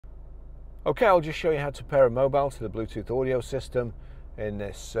Okay, I'll just show you how to pair a mobile to the Bluetooth audio system in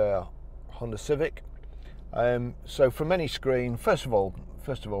this Honda Civic. So from any screen, first of all,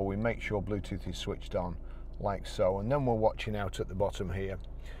 we make sure Bluetooth is switched on, like so, and then we're watching out at the bottom here.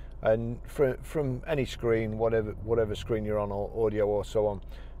 And from any screen, whatever screen you're on, or audio or so on,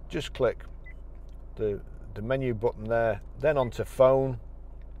 just click the menu button there, then onto phone.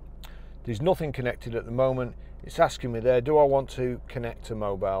 There's nothing connected at the moment. It's asking me there, do I want to connect to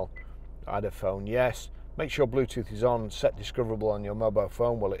mobile? Add a phone, yes. Make sure Bluetooth is on, set discoverable on your mobile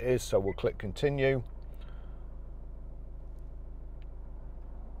phone. Well, it is, so we'll click continue.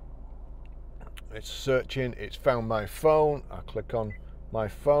 It's searching, it's found my phone. I click on my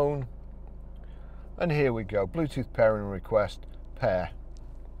phone, and here we go. Bluetooth pairing request, pair.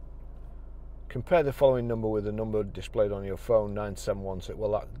 Compare the following number with the number displayed on your phone, 9716.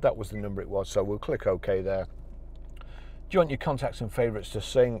 Well, that was the number it was, so we'll click OK there. Do you want your contacts and favourites to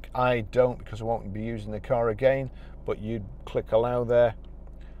sync? I don't, because I won't be using the car again, but you'd click allow there.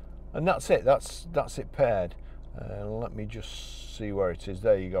 And that's it, that's it paired. Let me just see where it is.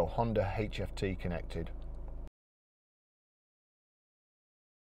 There you go, Honda HFT connected.